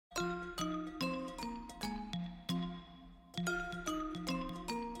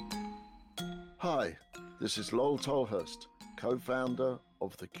Hi, this is Lowell Tolhurst, co-founder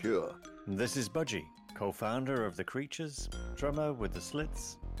of The Cure. This is Budgie, co-founder of The Creatures, drummer with The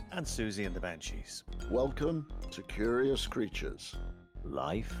Slits, and Susie and the Banshees. Welcome to Curious Creatures.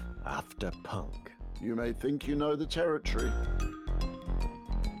 Life after punk. You may think you know the territory,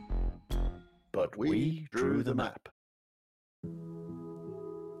 but we drew the map.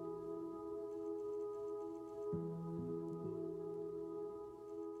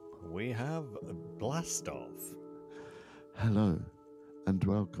 We have Blast Off. Hello and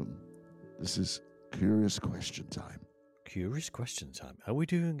welcome. This is Curious Question Time. Curious question time. Are we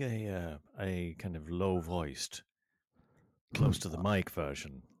doing a kind of low-voiced, close to the mic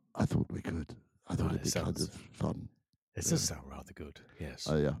version? I thought we could. I thought it'd be kind sounds- of fun. It does sound rather good, yes.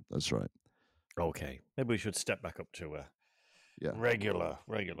 Oh, yeah, that's right. Okay, maybe we should step back up to a Yeah. regular.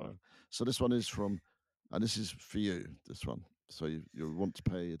 So this one is from, and this is for you, this one. So you want to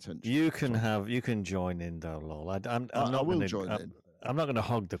pay attention. You can join in though, Lol. I'm not I will gonna, join in. I'm not going to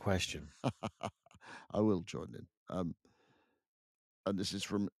hog the question. I will join in. And this is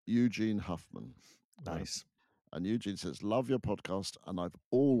from Eugene Huffman. Nice. And Eugene says, love your podcast, and I've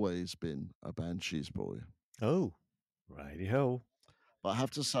always been a Banshees boy. Oh, righty-ho. But I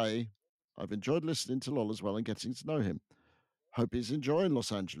have to say, I've enjoyed listening to Lol as well and getting to know him. Hope he's enjoying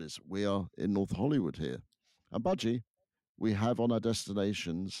Los Angeles. We are in North Hollywood here. And Budgie, we have on our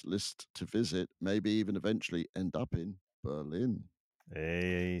destinations list to visit, maybe even eventually end up in Berlin.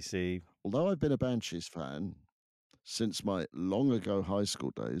 Hey, see. Although I've been a Banshees fan since my long ago high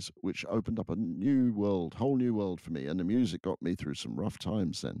school days, which opened up a whole new world for me, and the music got me through some rough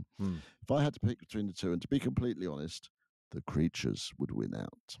times then. If I had to pick between the two, and to be completely honest, the Creatures would win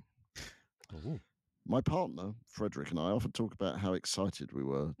out. Ooh. My partner, Frederick, and I often talk about how excited we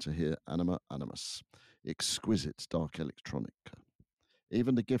were to hear Anima Animus, exquisite dark electronic.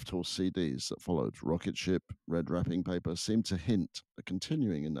 Even the Gift Horse CDs that followed, Rocket Ship, Red Wrapping Paper, seemed to hint at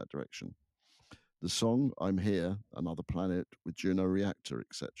continuing in that direction. The song I'm Here, Another Planet, with Juno Reactor,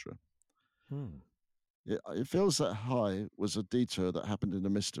 etc. It feels that High was a detour that happened in the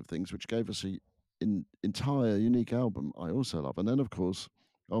midst of things, which gave us an entire unique album I also love. And then, of course,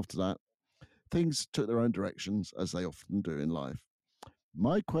 after that, things took their own directions, as they often do in life.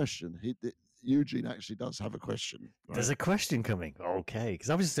 My question, Eugene actually does have a question. Right? There's a question coming. Okay, because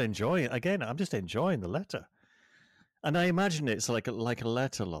I'm just enjoying the letter. And I imagine it's like a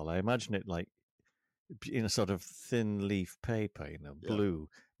letter, Lol. I imagine it like in a sort of thin leaf paper, blue,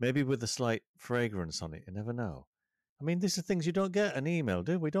 maybe with a slight fragrance on it. You never know. I mean, these are things you don't get an email,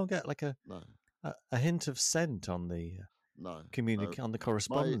 do we? Don't get like a hint of scent on the on the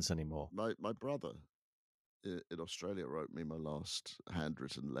correspondence anymore. My brother in Australia wrote me my last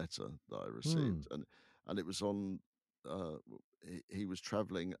handwritten letter that I received, and it was on. He was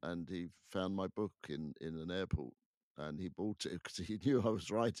traveling and he found my book in an airport. And he bought it because he knew I was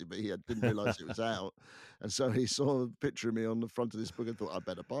writing, but he didn't realize it was out. And so he saw a picture of me on the front of this book and thought, I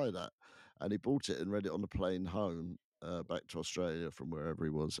better buy that. And he bought it and read it on the plane home back to Australia from wherever he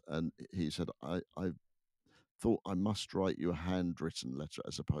was. And he said, I thought I must write you a handwritten letter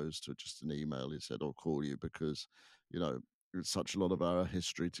as opposed to just an email. He said, or call you because, it's such a lot of our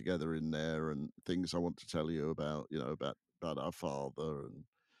history together in there and things I want to tell you about, about our father and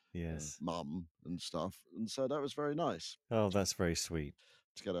mum and stuff. And so that was very nice. Oh, that's very sweet.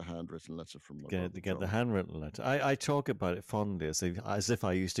 To get a handwritten letter from my brother. To get the handwritten letter. I talk about it fondly as if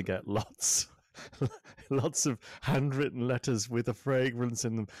I used to get lots of handwritten letters with a fragrance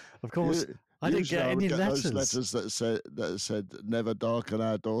in them. Of course, I didn't get any letters. Those letters that said, never darken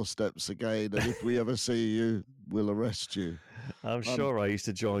our doorsteps again, and if we ever see you, we'll arrest you. I'm sure I used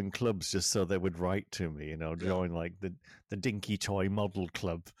to join clubs just so they would write to me, join like the Dinky Toy Model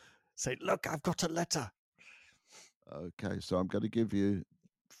Club. Say, look, I've got a letter. Okay, so I'm going to give you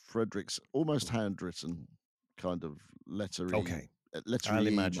Frederick's almost handwritten kind of letter. Okay. I'll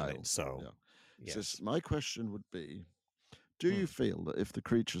imagine it. So, yes. Says, my question would be, do you feel that if the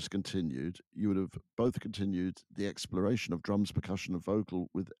Creatures continued, you would have both continued the exploration of drums, percussion, and vocal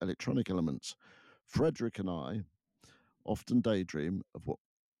with electronic elements? Frederick and I often daydream of what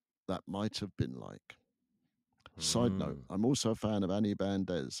that might have been like. Side note, I'm also a fan of Annie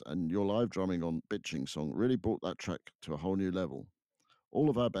Bandes, and your live drumming on Bitching Song really brought that track to a whole new level. All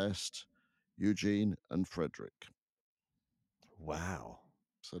of our best, Eugene and Frederick. Wow.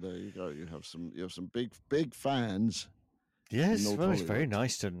 So there you go. You have some big fans. Yes, well, it's very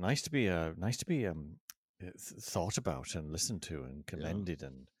nice to be thought about and listened to and commended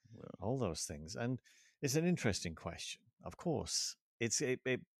and all those things. And it's an interesting question. Of course, it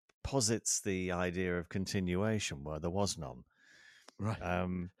posits the idea of continuation where there was none. Right.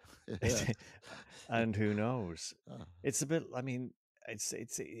 Um, Yeah. and who knows? Ah, It's a bit. I mean, it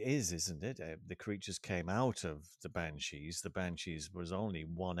is, isn't it? The creatures came out of the Banshees. The Banshees was only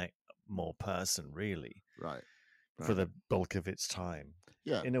one more person, really, right. for Right. the bulk of its time.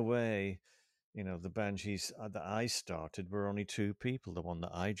 Yeah. In a way, the Banshees that I started were only two people. The one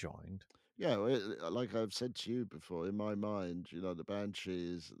that I joined. Yeah, well, like I've said to you before, in my mind, the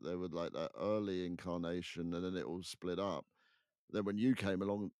Banshees, they were like that early incarnation, and then it all split up. Then when you came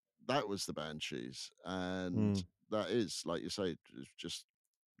along, that was the Banshees, and Mm. that is, like you say, just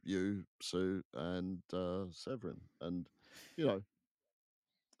you, Sue, and Severin, and you know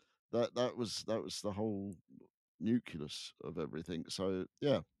that was the whole nucleus of everything. So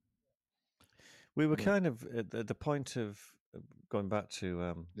yeah, We were you know, kind of at the point of going back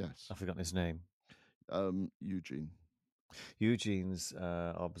to yes, I've forgotten his name. Eugene, Eugene's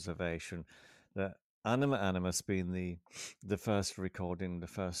observation that Anima Animus being the first recording, the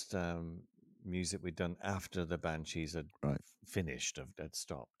first music we'd done after the Banshees had right? finished, had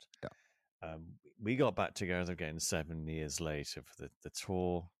stopped. Yeah, We got back together again 7 years later for the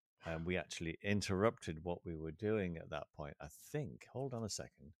tour, and we actually interrupted what we were doing at that point. I think. Hold on a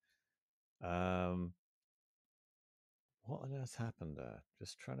second. What on earth happened there?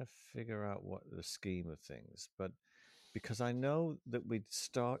 Just trying to figure out what the scheme of things, but because I know that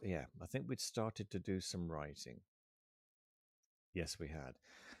I think we'd started to do some writing. Yes, we had.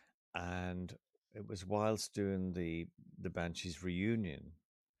 And it was whilst doing the Banshees reunion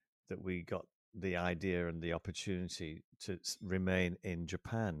that we got the idea and the opportunity to remain in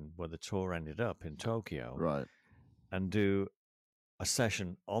Japan, where the tour ended up in Tokyo, right. and do a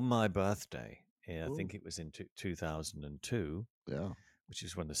session on my birthday. I Ooh, think it was in 2002, yeah, which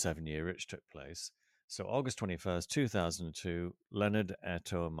is when the 7-year itch took place. So August 21st, 2002, Leonard,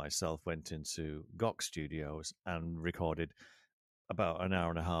 Eto, and myself went into GOG Studios and recorded about an hour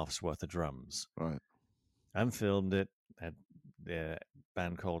and a half's worth of drums right. and filmed it. Had the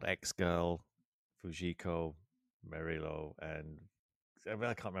band called X Girl, Fujiko, Merilo, and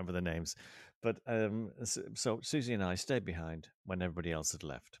I can't remember the names. But so Susie and I stayed behind when everybody else had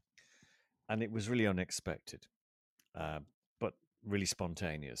left. And it was really unexpected, but really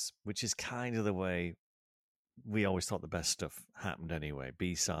spontaneous, which is kind of the way we always thought the best stuff happened anyway.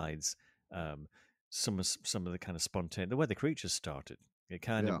 B-sides, some of the kind of spontaneous, the way the creatures started, it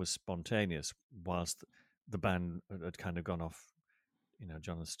kind of Yeah, was spontaneous whilst the band had kind of gone off.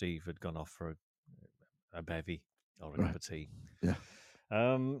 John and Steve had gone off for a bevy or a cup right. of tea. Yeah,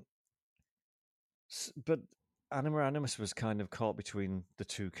 Um, but Anima Animus was kind of caught between the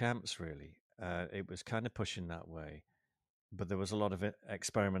two camps, really. It was kind of pushing that way, but there was a lot of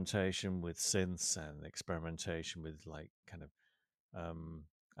experimentation with synths and experimentation with like kind of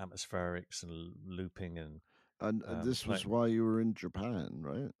atmospherics and looping and and this play. was why you were in Japan,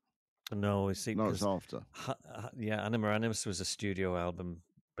 right? No, you see, No, it's because after. yeah, Anima Animus was a studio album,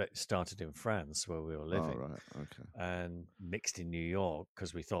 but started in France where we were Oh, living right. Okay. and mixed in New York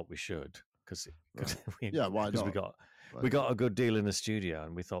because we thought we should because Right. we Yeah. Why not? Why we not? got a good deal in the studio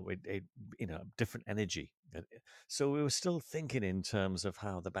and we thought we'd different energy. So we were still thinking in terms of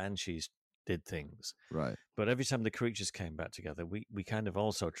how the Banshees did things. Right. But every time the creatures came back together, we kind of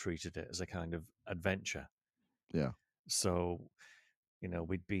also treated it as a kind of adventure. Yeah. So,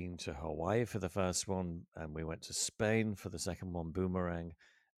 we'd been to Hawaii for the first one, and we went to Spain for the second one, Boomerang,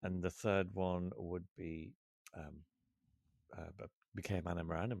 and the third one would be became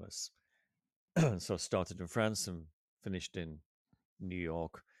Anima Animus. So started in France and finished in New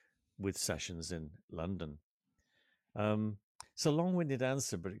York with sessions in London. It's a long-winded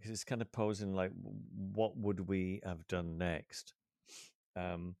answer, but it's kind of posing like, what would we have done next?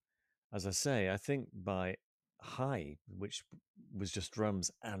 As I say, I think by High, which was just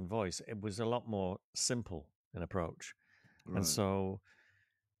drums and voice, it was a lot more simple in approach, and Right. so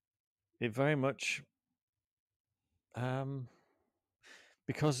it very much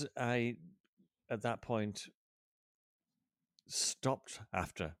because I at that point stopped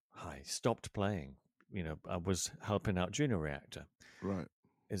playing. I was helping out Juno Reactor. Right.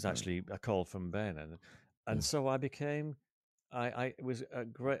 Is Right. actually a call from Ben, and Yeah. so I became. It was a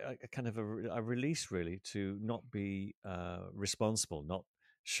great a kind of a release really to not be responsible, not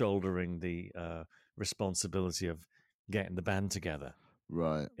shouldering the responsibility of getting the band together.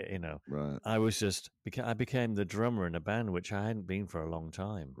 Right. You know, Right. I became the drummer in a band which I hadn't been for a long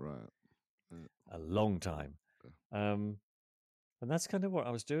time, Right. Right. a long time. Yeah. Um, and that's kind of what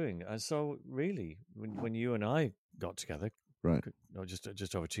I was doing. And so, really, when you and I got together, Right.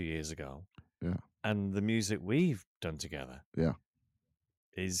 just over 2 years ago, Yeah. and the music we've done together, Yeah.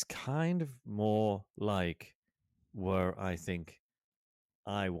 is kind of more like where I think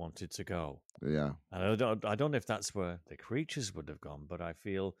I wanted to go. Yeah. And I don't know if that's where the creatures would have gone, but I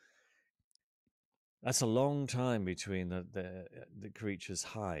feel that's a long time between the creatures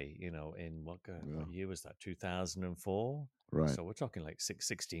high, in what Yeah. year was that? 2004. Right. So we're talking like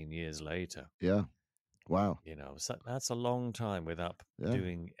 16 years later. Yeah. Wow. So that's a long time without Yeah.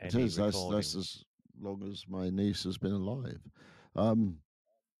 doing It any is. That's recording. as long as my niece has been alive. I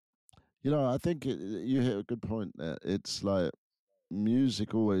think you hit a good point there. It's like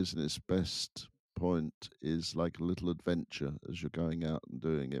music always in its best point is like a little adventure as you're going out and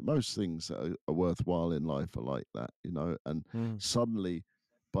doing it. Most things that are worthwhile in life are like that, and Mm. suddenly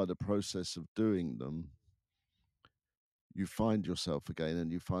by the process of doing them, you find yourself again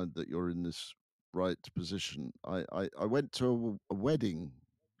and you find that you're in this right position. I went to a wedding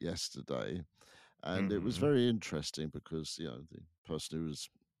yesterday and it was Mm-hmm. very interesting because, the person who was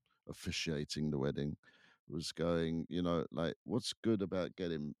officiating the wedding was going, like, what's good about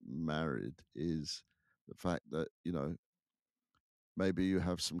getting married is the fact that, maybe you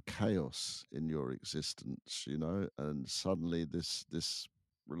have some chaos in your existence, and suddenly this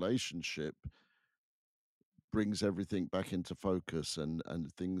relationship brings everything back into focus and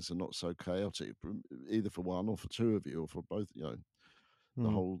things are not so chaotic, either for one or for two of you or for both, the Mm.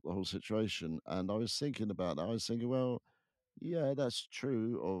 whole situation. And I was thinking about that. I was thinking, well, yeah, that's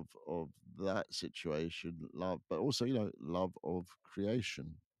true of that situation, love, but also, love of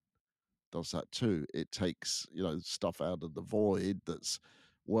creation does that too. It takes, stuff out of the void that's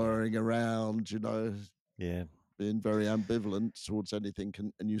Yeah. whirring around, Yeah. being very ambivalent towards anything,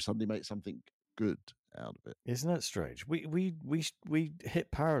 and you suddenly make something good out of it. Isn't that strange? We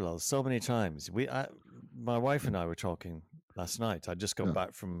hit parallels so many times. My wife and I were talking last night. I just got Yeah,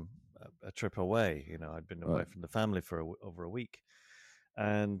 back from a trip away. I'd been away right. from the family for over a week,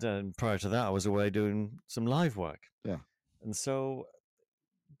 and prior to that, I was away doing some live work. Yeah, And so,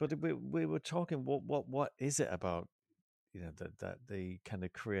 but we were talking. What is it about? That the kind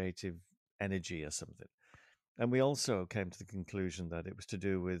of creative energy or something. And we also came to the conclusion that it was to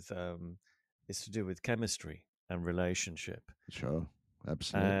do with it's to do with chemistry and relationship. sure.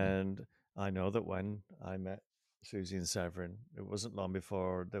 Absolutely. And I know that when I met Susie and Severin, it wasn't long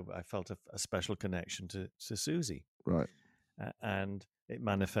before that I felt a special connection to Susie, Right. and it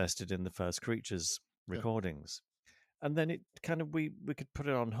manifested in the first Creatures Yeah. recordings. And then it kind of we could put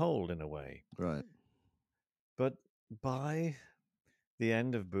it on hold in a way, Right. but by the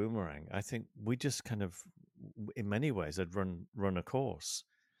end of Boomerang, I think we just kind of, in many ways, had run a course.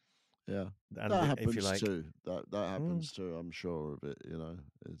 Yeah. And That if you happens like, too. That mm, happens too. I'm sure of it.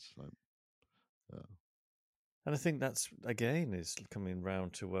 It's like, yeah. and I think that's again is coming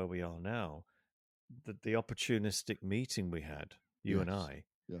round to where we are now. The opportunistic meeting we had, you and Yes. I,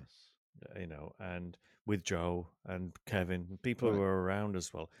 Yes. and with Joe and Kevin, people who Right. were around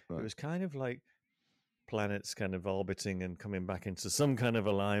as well. It Right. was kind of like planets kind of orbiting and coming back into some kind of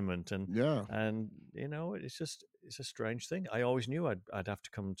alignment, Yeah. and it's a strange thing. I always knew I'd have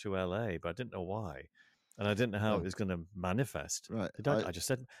to come to LA, but I didn't know why, and I didn't know how it Well, was going to manifest. right. Did I just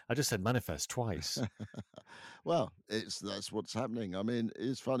said manifest twice. Well, that's what's happening. I mean,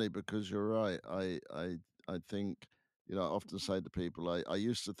 it's funny because you're right. I think, I often say to people, I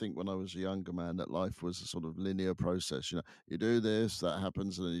used to think when I was a younger man that life was a sort of linear process. You do this, that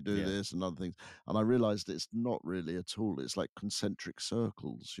happens, and then you do Yeah, this and other things. And I realized it's not really at all. It's like concentric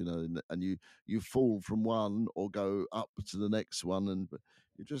circles, and you fall from one or go up to the next one, and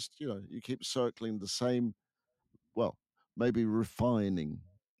you just, you keep circling the same, well, maybe refining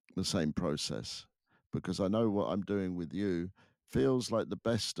the same process, because I know what I'm doing with you feels like the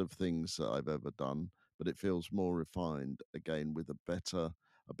best of things that I've ever done, but it feels more refined again with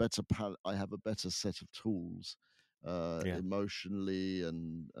I have a better set of tools, yeah, emotionally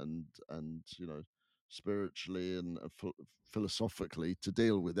and spiritually and philosophically to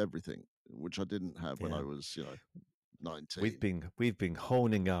deal with everything, which I didn't have when I yeah. was 19. We've been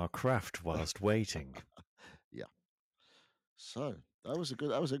honing our craft whilst waiting. Yeah. So that was a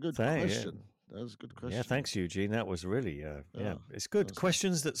good Yeah, question. That was a good yeah. question. Thanks, Eugene. That was really yeah. Yeah, It's that good was good.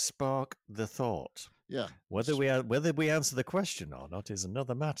 questions that spark the thought. Yeah, Whether we answer the question or not is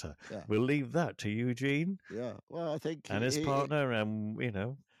another matter. yeah, We'll leave that to Eugene yeah. Well, I think and his partner, and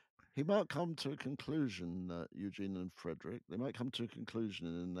he might come to a conclusion, Eugene and Frederick. They might come to a conclusion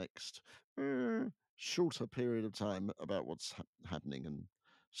in the next shorter period of time about what's happening and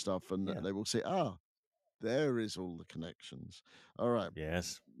stuff, and yeah, they will say, there is all the connections. All right.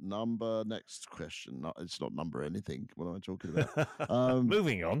 yes. Next question. No, it's not number anything. What am I talking about? Um,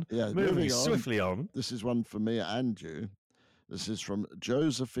 Moving on, yeah, moving moving on. swiftly on. This is one for me and you. This is from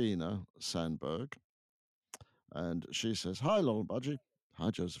Josephina Sandberg. And she says, Hi, Lol Budgie. Hi,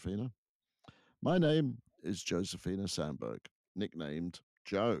 Josephina. My name is Josephina Sandberg, nicknamed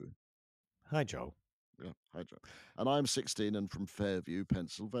Joe. Hi, Joe. Yeah, hi, Joe. And I'm 16 and from Fairview,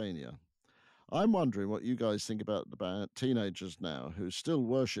 Pennsylvania. I'm wondering what you guys think about the teenagers now who still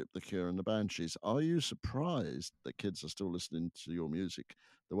worship the Cure and the Banshees. Are you surprised that kids are still listening to your music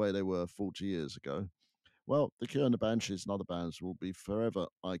the way they were 40 years ago? Well, the Cure and the Banshees and other bands will be forever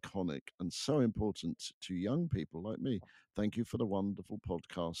iconic and so important to young people like me. Thank you for the wonderful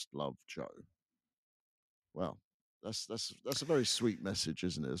podcast. Love, Joe. Well, that's a very sweet message,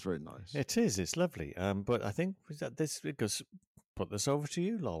 isn't it? It's very nice. It is. It's lovely. But I think that this because put this over to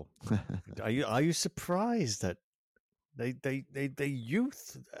you, Lol. Are you surprised that they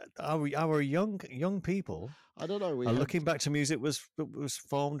youth our young people I don't know. are looking back to music was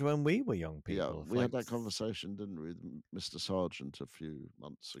formed when we were young Yeah, people. we had that conversation, didn't we, with Mr. Sargent a few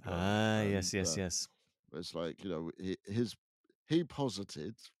months ago? Yes. It's like he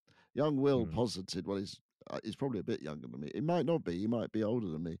posited, young Will posited. Well, he's probably a bit younger than me. He might not be. He might be older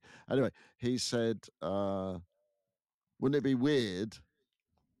than me. Anyway, he said, "Wouldn't it be weird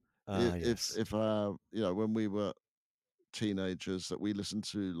if when we were teenagers that we listened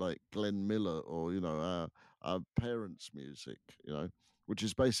to like Glenn Miller or our parents' music, which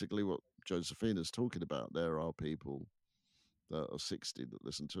is basically what Josephina's talking about. There are people that are 60 that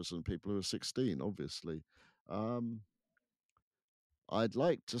listen to us and people who are 16, obviously. I'd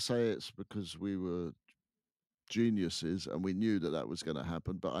like to say it's because we were geniuses and we knew that was going to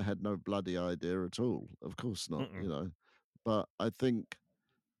happen, but I had no bloody idea at all. Of course not, But I think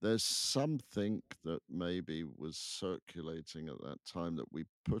there's something that maybe was circulating at that time that we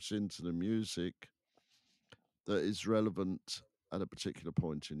put into the music that is relevant at a particular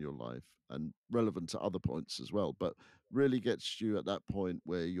point in your life and relevant to other points as well, but really gets you at that point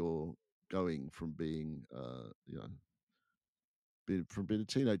where you're going from being, from being a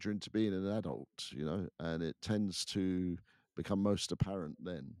teenager into being an adult, and it tends to become most apparent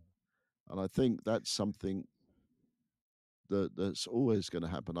then. And I think that's something that's always going to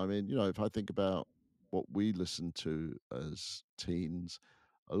happen. I mean, if I think about what we listened to as teens,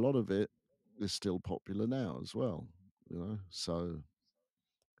 a lot of it is still popular now as well. So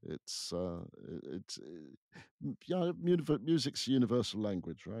it's music's universal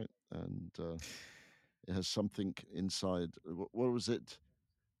language, right? And it has something inside. What was it?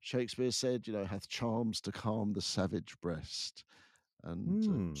 Shakespeare said, hath charms to calm the savage breast,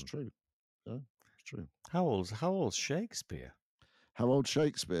 and it's true. Yeah, it's true. How old's Shakespeare? How old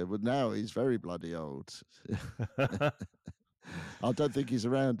Shakespeare? Well, now he's very bloody old. I don't think he's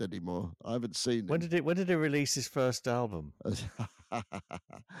around anymore. I haven't seen him. When did he release his first album?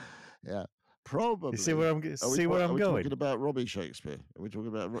 Yeah, probably. You see where I'm going? Are we talking about Robbie Shakespeare? Are we talking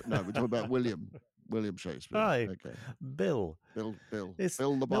about no? We're talking about William Shakespeare. Right. Okay. Bill the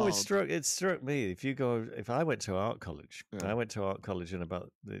Bard. No, it struck me. If I went to art college, I went to art college in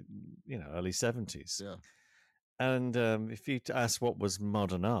about the early 70s. Yeah. And if you ask what was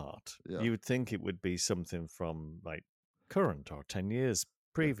modern art, you would think it would be something from like current or 10 years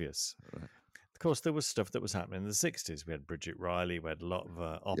previous. Yeah. Right. Of course, there was stuff that was happening in the 60s. We had Bridget Riley, we had a lot of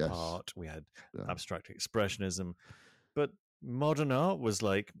op art, we had abstract expressionism. But modern art was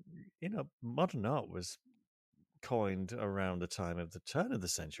like, modern art was coined around the time of the turn of the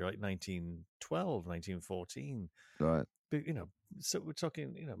century, like 1912, 1914. Right. But, so we're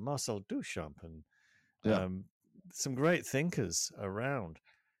talking, Marcel Duchamp and some great thinkers around.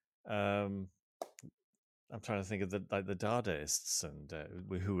 I'm trying to think of the Dadaists and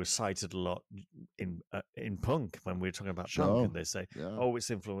who were cited a lot in punk when we were talking about punk, and they say, "Oh,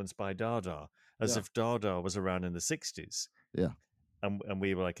 it's influenced by Dada," as if Dada was around in the 60s. Yeah, and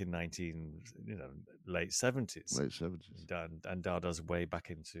we were like in late 70s. Late 70s, and Dada's way back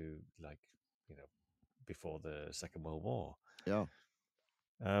into before the Second World War. Yeah,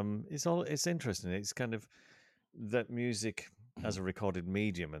 it's interesting. It's kind of that music as a recorded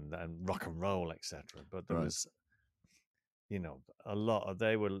medium and rock and roll, etc. But there was, a lot of,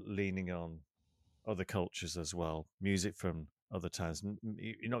 they were leaning on other cultures as well, music from other times.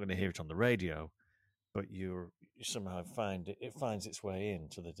 You're not going to hear it on the radio, but you somehow find it finds its way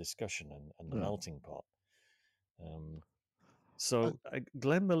into the discussion and the melting pot. So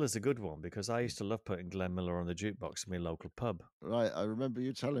Glenn Miller's a good one because I used to love putting Glenn Miller on the jukebox in my local pub. Right, I remember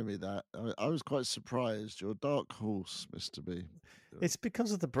you telling me that. I was quite surprised. You're a dark horse, Mr. B. It's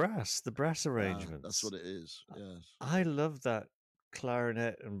because of the brass arrangements. That's what it is, yes. I love that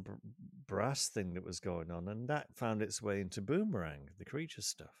clarinet and brass thing that was going on, and that found its way into Boomerang, the Creature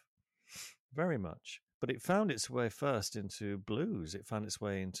stuff, very much. But it found its way first into blues. It found its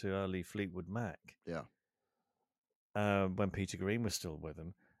way into early Fleetwood Mac. Yeah. when Peter Green was still with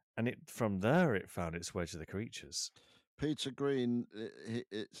him, and from there it found its way to the Creatures. Peter Green,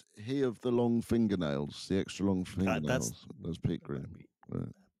 it's he of the long fingernails, the extra long fingernails. That's Pete Green.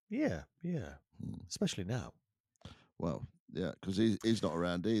 Right. Yeah. Especially now. Well, yeah, because he's not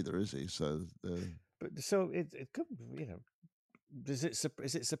around either, is he? So, but so it could, is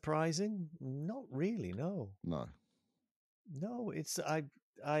it surprising? Not really. No. It's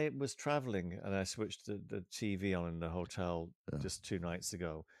I was traveling and I switched the TV on in the hotel just 2 nights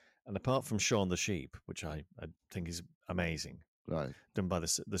ago, and apart from Shaun the Sheep, which I think is amazing, right, done by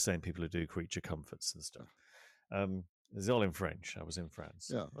the same people who do Creature Comforts and stuff. It's all in French. I was in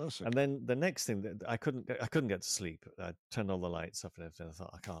France. Yeah, that's okay. And then the next thing that I couldn't get to sleep. I turned all the lights off and everything. I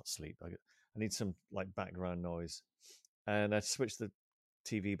thought I can't sleep. I need some like background noise, and I switched the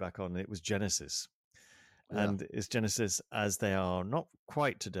TV back on, and it was Genesis. Yeah. And it's Genesis as they are, not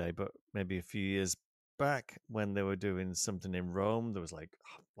quite today, but maybe a few years back when they were doing something in Rome. There was like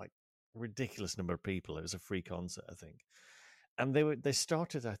ridiculous number of people. It was a free concert, I think. And they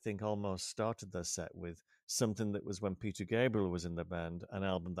started, I think, almost started their set with something that was when Peter Gabriel was in the band, an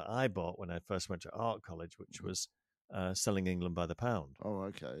album that I bought when I first went to art college, which was Selling England by the Pound. Oh,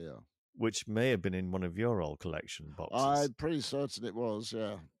 okay, yeah. Which may have been in one of your old collection boxes. I'm pretty certain it was,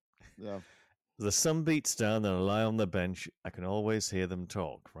 yeah. Yeah. The sun beats down and I lie on the bench. I can always hear them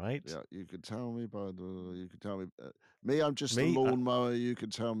talk, right? Yeah, you could tell me by the. You could tell me. Me, I'm just a lawnmower. You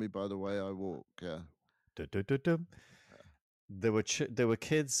could tell me by the way I walk. Yeah. There were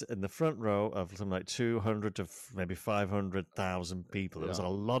kids in the front row of something like 200 to maybe 500,000 people. There was a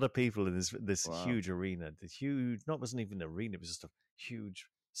lot of people in this huge arena. The huge, wasn't even an arena. It was just a huge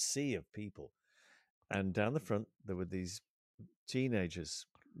sea of people. And down the front there were these teenagers,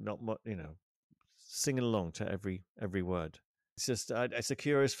 not much, singing along to every word. It's just it's a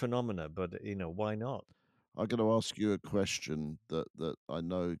curious phenomena, but why not? I'm going to ask you a question that I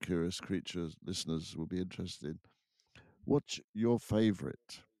know Curious Creatures listeners will be interested in. What's your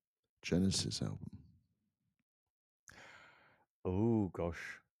favorite Genesis album? Oh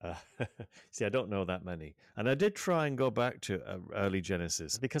gosh, see, I don't know that many, and I did try and go back to early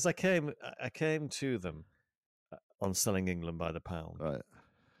Genesis because I came to them on Selling England by the Pound, right?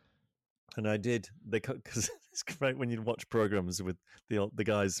 And I did, because it's great when you watch programs with the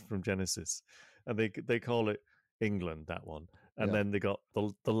guys from Genesis, and they call it England, that one, and then they got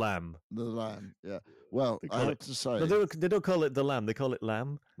the Lamb. The Lamb, yeah. Well, I have to say, they don't call it the Lamb; they call it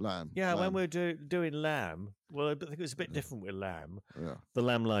Lamb. Lamb. Yeah, when we're doing Lamb, well, I think it was a bit different with Lamb. Yeah. The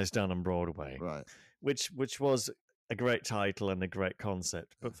Lamb Lies Down on Broadway, right? Which was a great title and a great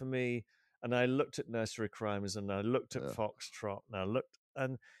concept, but for me, and I looked at Nursery Crimes, and I looked at Foxtrot, and I looked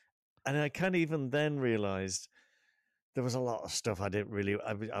and I kind of even then realized there was a lot of stuff I didn't really.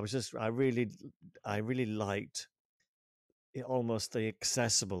 I really liked it, almost the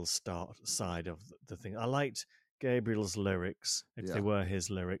accessible side of the thing. I liked Gabriel's lyrics, if they were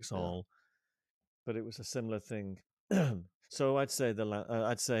his lyrics all, but it was a similar thing. So I'd say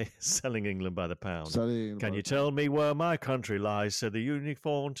Selling England by the Pound. Can you tell me where my country lies? Said the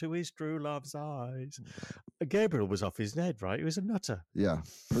unicorn to his true love's eyes. Gabriel was off his head, right? He was a nutter. Yeah,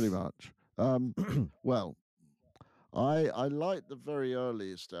 pretty much. Well, I liked the very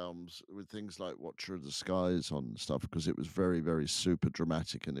earliest albums with things like Watcher of the Skies on stuff because it was very, very super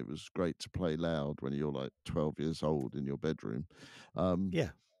dramatic and it was great to play loud when you're like 12 years old in your bedroom.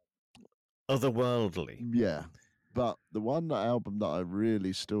 Otherworldly. Yeah. But the album that I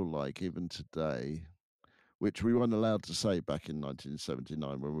really still like, even today, which we weren't allowed to say back in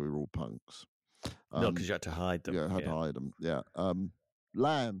 1979 when we were all punks. No, because you had to hide them. Yeah, had to hide them. Yeah.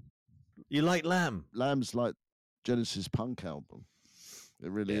 Lamb. You like Lamb? Lamb's like Genesis punk album. It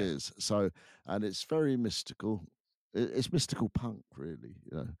really is. So, and it's very mystical. It's mystical punk, really.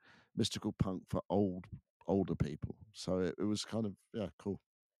 Mystical punk for older people. So it was kind of cool.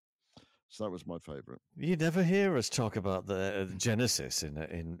 So that was my favorite. You never hear us talk about the Genesis in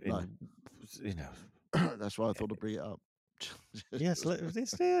That's why I thought I'd bring it up. Yes,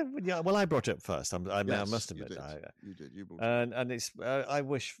 well, I brought it up first. I must admit, you did. You brought it up. And it's. I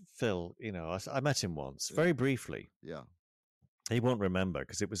wish Phil. I met him once, very briefly. Yeah. He won't remember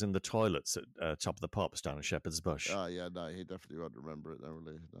because it was in the toilets at Top of the Pops down in Shepherd's Bush. Oh yeah, no, he definitely won't remember it.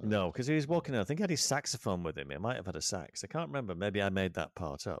 Really. No, because he was walking out. I think he had his saxophone with him. He might have had a sax. I can't remember. Maybe I made that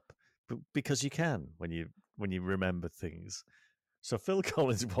part up. But because you can when you remember things. So Phil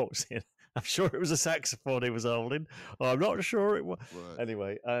Collins walks in. I'm sure it was a saxophone he was holding. I'm not sure it was. Right.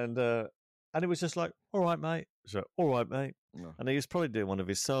 Anyway, and it was just like, all right, mate. So, all right, mate. No. And he was probably doing one of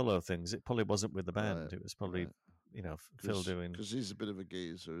his solo things. It probably wasn't with the band. Right. It was probably, Phil doing. Because he's a bit of a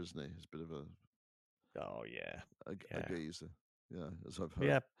geezer, isn't he? He's a bit of a. Oh yeah, a geezer. Yeah, as I've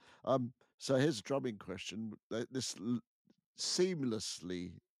heard. yeah. So here's a drumming question. This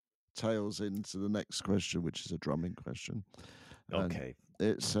seamlessly tails into the next question, which is a drumming question. And Okay.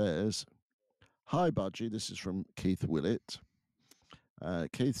 it says, "Hi, Budgie." This is from Keith Willett.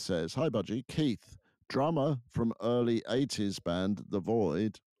 Keith says, "Hi, Budgie. Keith, drummer from early 80s band The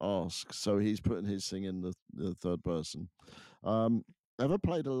Void, asks," so he's putting his thing in the third person. Ever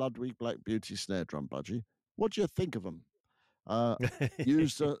played a Ludwig Black Beauty snare drum, Budgie? What do you think of them?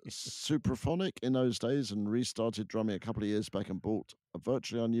 Used a Supraphonic in those days and restarted drumming a couple of years back and bought a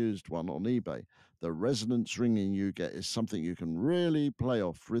virtually unused one on eBay. The resonance ringing you get is something you can really play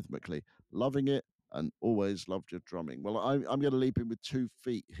off rhythmically. Loving it and always loved your drumming. Well, I'm going to leap in with 2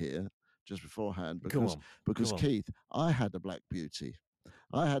 feet here just beforehand Go because on. Keith, I had a Black Beauty.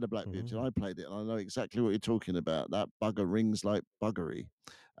 I had a Black Beauty and I played it, and I know exactly what you're talking about. That bugger rings like buggery.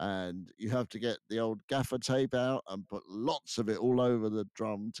 And you have to get the old gaffer tape out and put lots of it all over the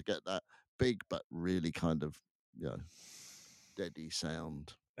drum to get that big but really kind of, deady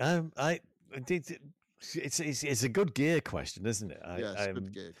sound. I did. It's a good gear question, isn't it? Yes,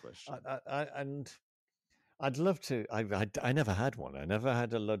 good gear question. And I'd love to. I never had one. I never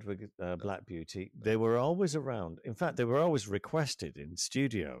had a Ludwig Black Beauty. They were always around. In fact, they were always requested in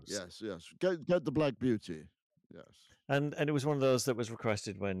studios. Yes. Get the Black Beauty. Yes. And it was one of those that was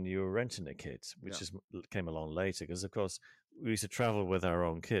requested when you were renting a kit, which came along later. Because of course we used to travel with our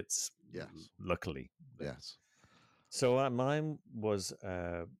own kits. Yes. Luckily. Yes. So mine was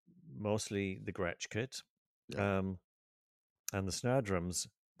mostly the Gretsch kit, and the snare drums.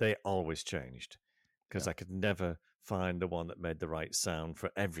 They always changed because I could never find the one that made the right sound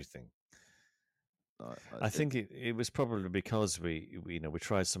for everything. I think it was probably because we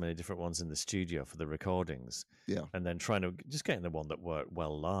tried so many different ones in the studio for the recordings, and then trying to just getting the one that worked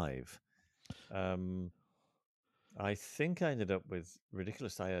well live. I think I ended up with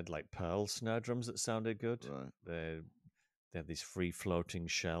ridiculous. I had like Pearl snare drums that sounded good. Right. They had these free floating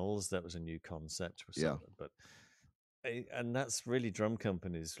shells. That was a new concept. And that's really drum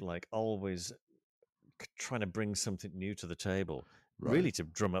companies like always trying to bring something new to the table, really to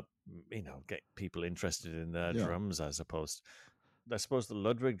drum up, get people interested in their drums as opposed. I suppose the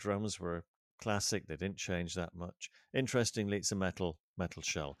Ludwig drums were classic. They didn't change that much. Interestingly, it's a metal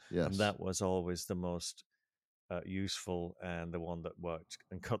shell, and that was always the most useful and the one that worked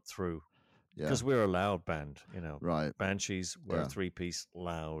and cut through. Because we're a loud band, Right. Banshees were a 3-piece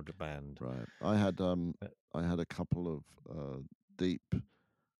loud band. Right. I had a couple of deep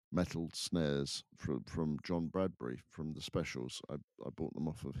metal snares from John Bradbury from the Specials. I bought them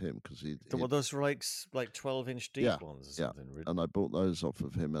off of him because Well, those were like 12-inch deep ones or something. Yeah. And I bought those off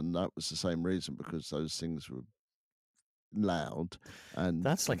of him, and that was the same reason, because those things were loud. And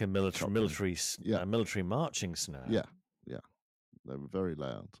that's like a military marching snare. Yeah. They were very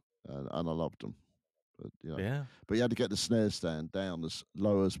loud, and I loved them. But but you had to get the snare stand down as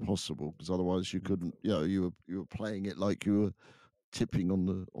low as possible, because otherwise you couldn't. You were playing it like you were tipping on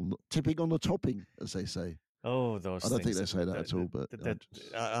the topping, as they say. Oh, those! I don't think they say that at all. But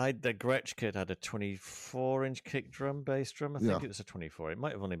the Gretsch kit had a 24-inch kick drum, bass drum. I think it was a 24. It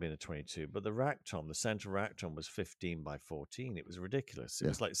might have only been a 22. But the rack tom, the center rack tom, was 15 by 14. It was ridiculous. It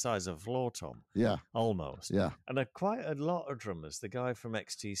was like the size of a floor tom. Yeah, almost. Yeah, and quite a lot of drummers. The guy from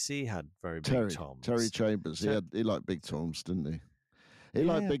XTC had very big toms. Terry Chambers. He liked big toms, didn't he? He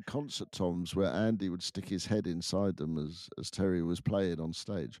liked big concert toms where Andy would stick his head inside them as Terry was playing on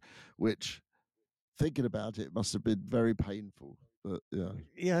stage, which, thinking about it, must have been very painful. But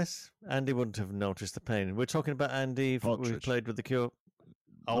yes, Andy wouldn't have noticed the pain. We're talking about Andy who played with the Cure.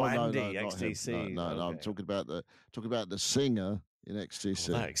 Oh, Andy, XTC. No, I'm talking about the singer in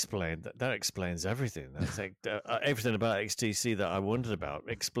XTC. Well, that explains everything. That's like, everything about XTC that I wondered about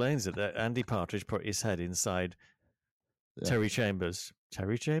explains it. That Andy Partridge put his head inside Terry Chambers.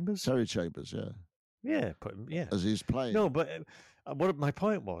 Terry Chambers, yeah. As he's playing. No, but what my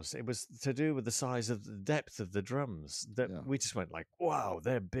point was, it was to do with the size of the depth of the drums. That we just went like, wow,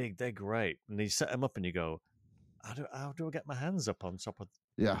 they're big, they're great. And you set them up, and you go, how do I get my hands up on top of?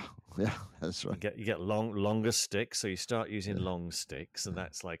 Yeah, that's right. You get longer sticks, so you start using long sticks, and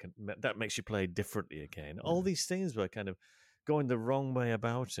that's that makes you play differently again. All these things were kind of going the wrong way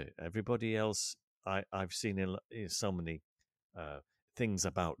about it. Everybody else, I've seen in so many things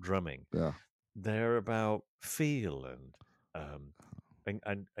about drumming. Yeah, they're about feel and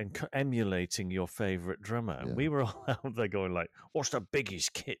emulating your favorite drummer. And we were all out there going like, "What's the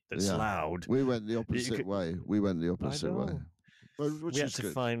biggest kit that's loud?" We went the opposite way. We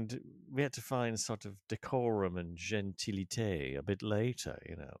had to find sort of decorum and gentilité a bit later,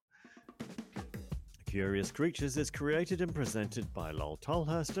 Curious Creatures is created and presented by Lol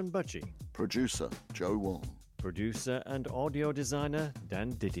Tolhurst and Budgie. Producer, Joe Wong. Producer and audio designer, Dan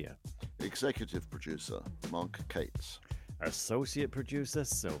Didier. Executive producer, Mark Cates. Associate producer,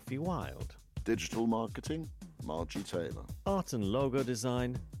 Sophie Wild. Digital marketing, Margie Taylor. Art and logo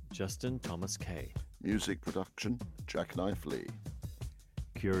design, Justin Thomas Kay. Music production, Jackknife Lee.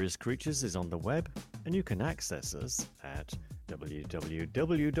 Curious Creatures is on the web, and you can access us at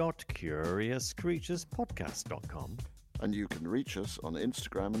www.curiouscreaturespodcast.com. And you can reach us on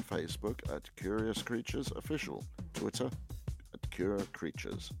Instagram and Facebook at Curious Creatures Official, Twitter at Cura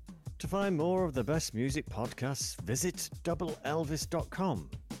Creatures. To find more of the best music podcasts, visit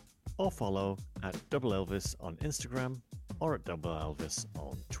doubleelvis.com or follow at Double Elvis on Instagram or at Double Elvis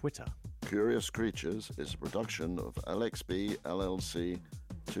on Twitter. Curious Creatures is a production of LXB LLC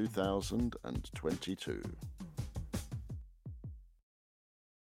 2022.